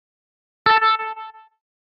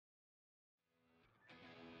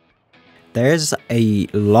There's a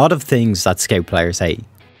lot of things that Scout players hate.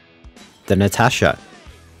 The Natasha,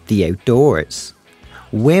 the outdoors,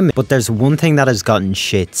 women, but there's one thing that has gotten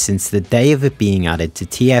shit since the day of it being added to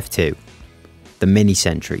TF2, the mini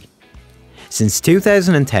Sentry. Since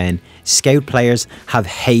 2010, Scout players have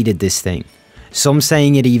hated this thing. Some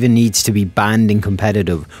saying it even needs to be banned in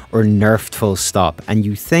competitive or nerfed full stop. And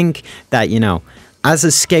you think that, you know, as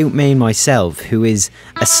a Scout main myself, who is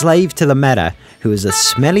a slave to the meta, who is a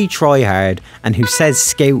smelly tryhard, and who says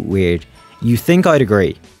Scout weird, you think I'd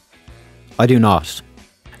agree. I do not.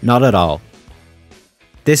 Not at all.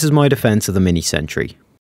 This is my defense of the mini Sentry.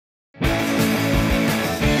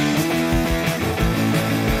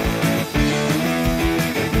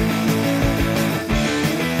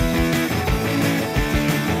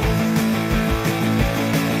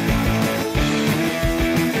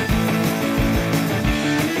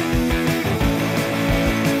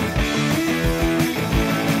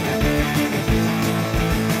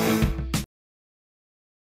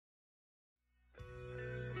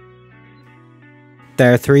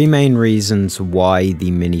 There are three main reasons why the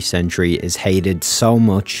mini Sentry is hated so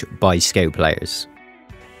much by Scout players.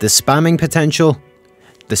 The spamming potential,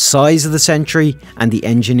 the size of the Sentry, and the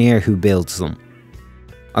engineer who builds them.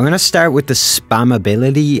 I'm going to start with the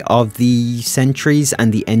spammability of the Sentries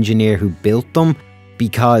and the engineer who built them,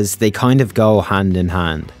 because they kind of go hand in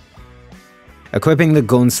hand. Equipping the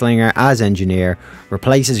Gunslinger as engineer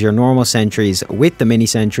replaces your normal sentries with the mini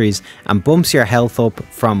Sentries and bumps your health up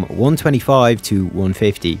from 125 to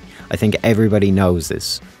 150. I think everybody knows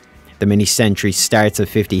this. The mini Sentry starts at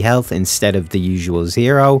 50 health instead of the usual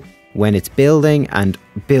 0 when it's building, and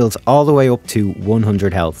builds all the way up to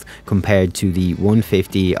 100 health compared to the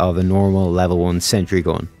 150 of a normal level 1 sentry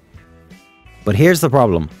gun. But here's the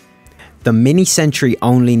problem. The mini Sentry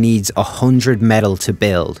only needs 100 metal to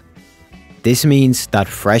build. This means that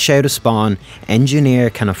fresh out of spawn, engineer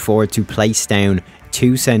can afford to place down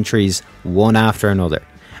 2 sentries one after another.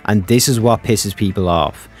 And this is what pisses people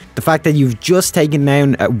off. The fact that you've just taken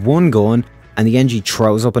down one gun and the NG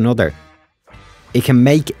throws up another. It can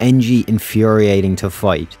make NG infuriating to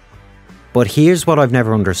fight. But here's what I've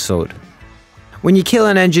never understood. When you kill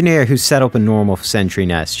an engineer who's set up a normal sentry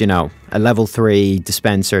nest, you know, a level 3,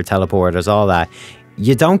 dispenser, teleporters, all that,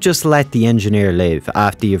 you don't just let the engineer live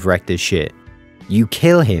after you've wrecked his shit. You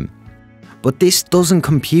kill him. But this doesn't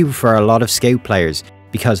compute for a lot of Scout players,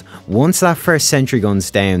 because once that first sentry gun's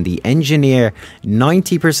down, the engineer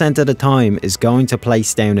 90% of the time is going to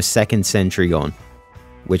place down a second sentry gun,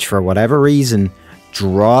 which for whatever reason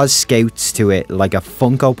draws Scouts to it like a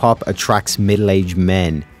Funko Pop attracts middle-aged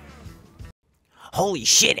men. Holy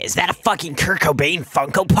shit, is that a fucking Kurt Cobain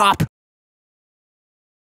Funko Pop?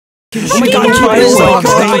 Oh my god,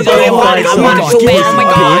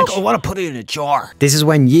 I want to put it in a jar. This is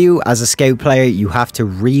when you, as a Scout player, you have to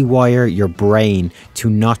rewire your brain to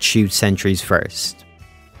not shoot sentries first.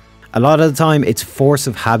 A lot of the time, it's force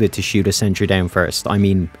of habit to shoot a sentry down first. I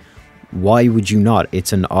mean, why would you not?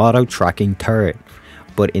 It's an auto-tracking turret.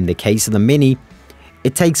 But in the case of the mini,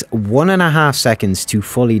 it takes 1.5 seconds to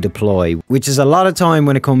fully deploy, which is a lot of time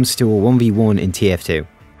when it comes to a 1v1 in TF2.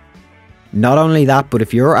 Not only that, but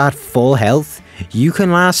if you're at full health, you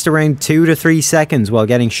can last around 2 to 3 seconds while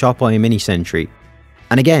getting shot by a mini Sentry.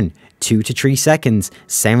 And again, 2 to 3 seconds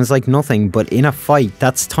sounds like nothing, but in a fight,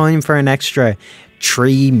 that's time for an extra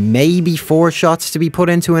 3, maybe 4 shots to be put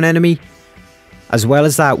into an enemy. As well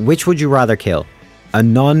as that, which would you rather kill? A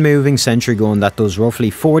non-moving sentry gun that does roughly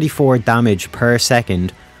 44 damage per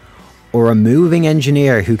second, or a moving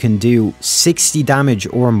engineer who can do 60 damage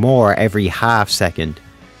or more every half second?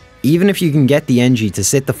 Even if you can get the NG to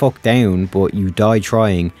sit the fuck down, but you die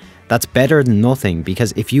trying, that's better than nothing,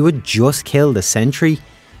 because if you would just kill the sentry,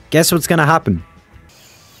 guess what's gonna happen?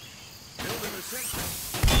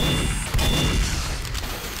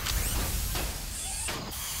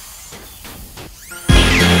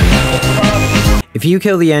 If you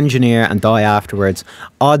kill the engineer and die afterwards,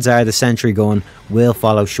 odds are the sentry gun will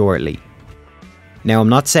follow shortly. Now, I'm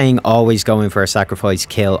not saying always going for a sacrifice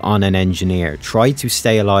kill on an engineer. Try to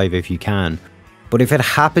stay alive if you can. But if it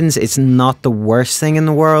happens, it's not the worst thing in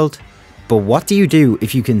the world. But what do you do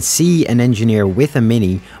if you can see an engineer with a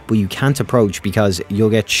mini, but you can't approach because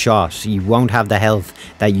you'll get shot? You won't have the health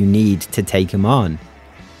that you need to take him on.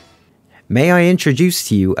 May I introduce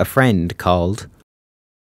to you a friend called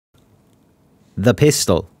the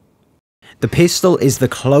pistol. The pistol is the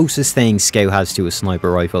closest thing Scout has to a sniper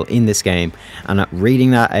rifle in this game, and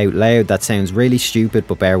reading that out loud, that sounds really stupid,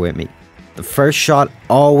 but bear with me. The first shot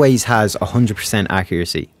always has 100%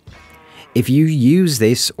 accuracy. If you use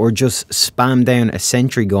this or just spam down a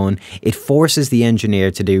sentry gun, it forces the engineer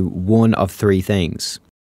to do one of three things.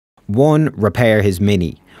 1. Repair his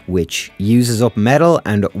mini, which uses up metal,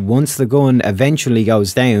 and once the gun eventually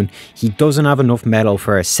goes down, he doesn't have enough metal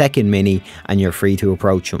for a second mini and you're free to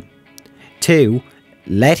approach him. 2.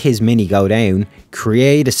 Let his mini go down,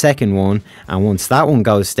 create a second one, and once that one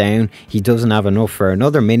goes down, he doesn't have enough for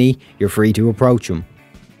another mini, you're free to approach him.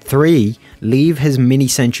 3. Leave his mini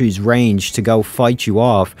sentry's range to go fight you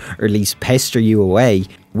off, or at least pester you away,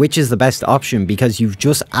 which is the best option because you've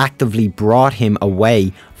just actively brought him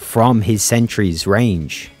away from his sentry's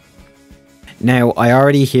range. Now, I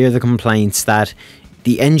already hear the complaints that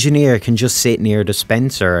the engineer can just sit near the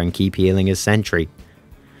dispenser and keep healing his sentry.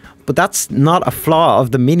 But that's not a flaw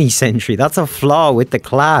of the mini sentry, that's a flaw with the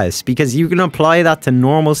class, because you can apply that to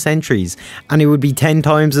normal sentries and it would be 10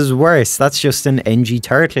 times as worse. That's just an NG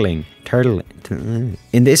turtling.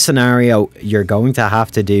 In this scenario, you're going to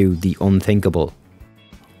have to do the unthinkable.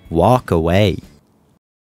 Walk away.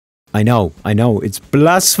 I know, it's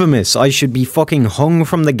blasphemous. I should be fucking hung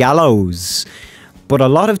from the gallows. But a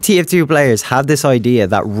lot of TF2 players have this idea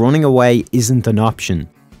that running away isn't an option.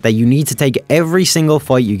 That you need to take every single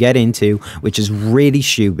fight you get into, which is really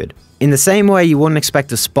stupid. In the same way you wouldn't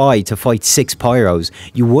expect a spy to fight 6 pyros,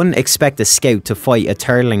 you wouldn't expect a scout to fight a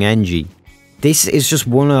turtling NG. This is just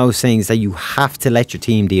one of those things that you have to let your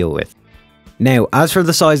team deal with. Now, as for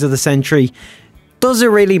the size of the sentry, does it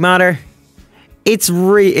really matter? It's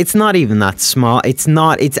not even that small. It's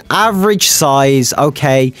average size,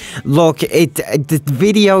 okay? Look, the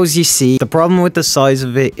videos you see, the problem with the size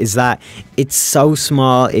of it is that it's so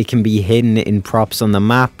small it can be hidden in props on the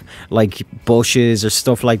map, like bushes or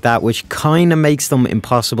stuff like that, which kind of makes them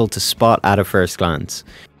impossible to spot at a first glance.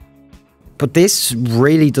 But this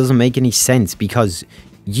really doesn't make any sense because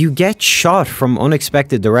you get shot from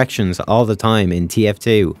unexpected directions all the time in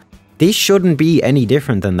TF2. This shouldn't be any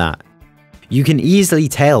different than that. You can easily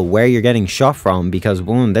tell where you're getting shot from because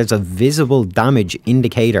 1, there's a visible damage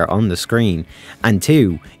indicator on the screen, and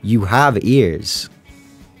 2, you have ears.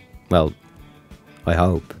 Well, I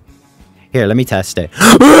hope. Here, let me test it.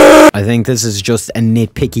 I think this is just a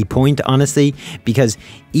nitpicky point, honestly, because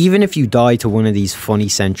even if you die to one of these funny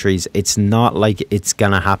sentries, it's not like it's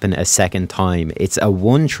gonna happen a second time. It's a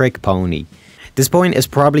one-trick pony. This point is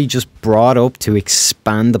probably just brought up to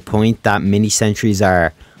expand the point that mini sentries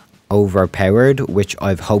are overpowered, which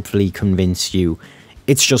I've hopefully convinced you.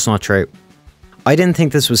 It's just not true. I didn't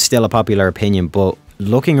think this was still a popular opinion, but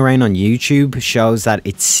looking around on YouTube shows that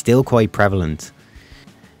it's still quite prevalent.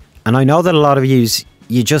 And I know that a lot of you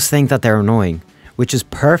just think that they're annoying, which is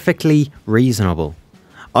perfectly reasonable.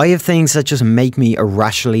 I have things that just make me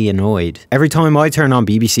irrationally annoyed. Every time I turn on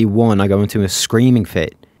BBC One, I go into a screaming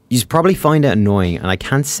fit. You probably find it annoying, and I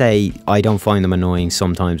can't say I don't find them annoying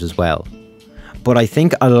sometimes as well. But I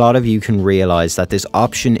think a lot of you can realise that this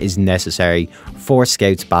option is necessary for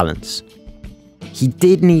Scout's balance. He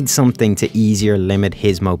did need something to easier limit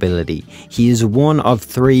his mobility. He is one of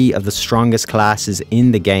 3 of the strongest classes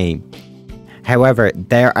in the game. However,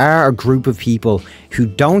 there are a group of people who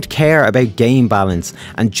don't care about game balance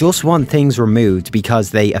and just want things removed because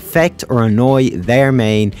they affect or annoy their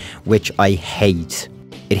main, which I hate.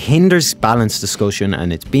 It hinders balance discussion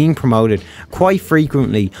and it's being promoted quite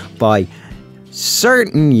frequently by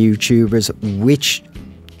certain YouTubers, which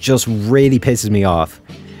just really pisses me off.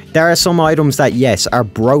 There are some items that, yes, are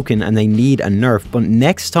broken and they need a nerf, but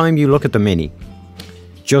next time you look at the mini,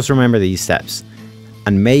 just remember these steps,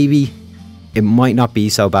 and maybe it might not be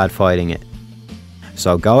so bad fighting it.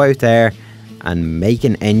 So go out there and make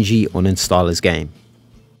an NG uninstall his game.